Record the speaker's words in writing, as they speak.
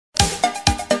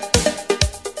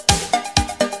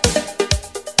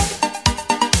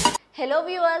Hello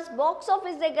viewers, box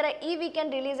office దగ్గర ఈ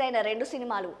weekend release అయిన రెండు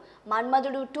సినిమాలు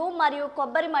మన్మధుడు 2 మరియు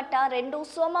కొబ్బరి మట్ట 2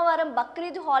 సోమవారం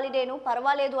బక్రీద్ హాలిడేను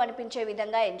పర్వాలేదు అనిపించే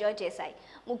విధంగా ఎంజాయ్ చేశాయి.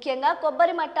 ముఖ్యంగా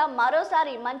కొబ్బరి మట్ట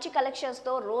మరోసారి మంచి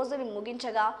కలెక్షన్స్తో రోజుని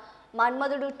ముగించగా,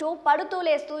 మన్మధుడు 2 పడుతూ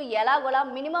లేస్తూ ఎలాగోలా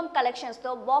మినిమం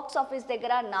కలెక్షన్స్తో బాక్స్ ఆఫీస్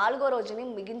దగ్గర 4వ రోజుని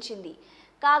ముగించింది.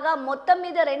 కాగా మొత్తం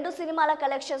మీద రెండు సినిమాల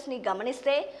కలెక్షన్స్ని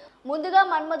గమనిస్తే, ముందుగా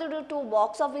మన్మధుడు 2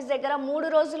 బాక్స్ ఆఫీస్ దగ్గర 3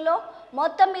 రోజుల్లో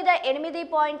మొత్తం మీద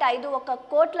 8.51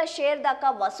 కోట్ల షేర్ దాకా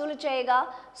వసూలు చేయగా,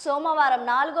 సోమవారం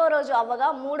 4వ రోజు అవ్వగా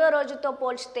 3వ రోజుతో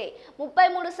పోల్చితే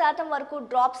 33% వరకు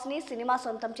డ్రాప్స్ని సినిమా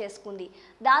సొంతం చేసుకుంది.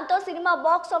 దాంతో సినిమా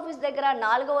బాక్స్ ఆఫీస్ దగ్గర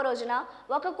 4వ రోజున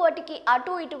 1 కోటికి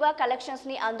అటు ఇటుగా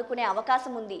కలెక్షన్స్ని అందుకునే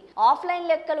అవకాశం ఉంది. ఆఫ్లైన్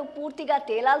లెక్కలు పూర్తిగా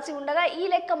తేలాల్సి ఉండగా ఈ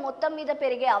లెక్క మొత్తం మీద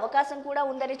పెరిగే అవకాశం కూడా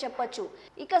ఉందని చెప్పొచ్చు.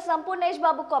 ఇక సంపూర్ణేష్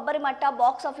బాబు కొబ్బరి మట్ట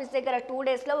బాక్స్ ఆఫీస్ దగ్గర 2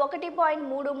 డేస్లో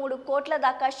 1.33 కోట్ల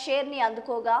దాకా షేర్ని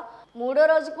అందుకోగా, 3వ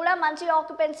రోజు కూడా మంచి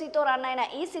ఆక్యుపెన్సీతో రన్ అయిన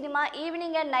ఈ సినిమా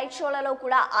ఈవినింగ్ అండ్ నైట్ షోలలో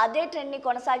కూడా అదే ట్రెండ్ని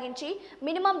కొనసాగించి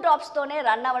మినిమం డ్రాప్స్తోనే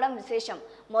రన్ అవ్వడం విశేషం.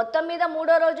 మొత్తం మీద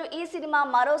 3వ రోజు ఈ సినిమా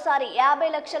మరోసారి 50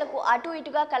 లక్షలకు అటు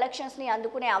ఇటుగా కలెక్షన్స్ని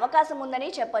అందుకునే అవకాశం ఉందని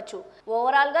చెప్పొచ్చు.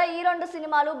 ఓవరాల్గా ఈ రెండు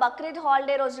సినిమాలు బక్రీద్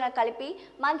హాలిడే రోజున కలిపి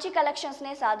మంచి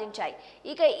కలెక్షన్స్నే సాధించాయి.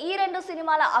 ఇక ఈ రెండు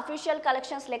సినిమాల అఫీషియల్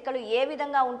కలెక్షన్స్ లెక్కలు ఏ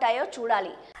విధంగా ఉంటాయో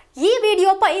చూడాలి. ఈ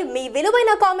వీడియోపై మీ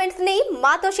విలువైన కామెంట్స్ ని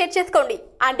మాతో షేర్ చేసుకోండి.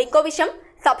 అండ్ ఇంకో విషయం,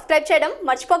 సబ్స్క్రైబ్ చేయడం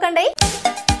మర్చిపోకండి.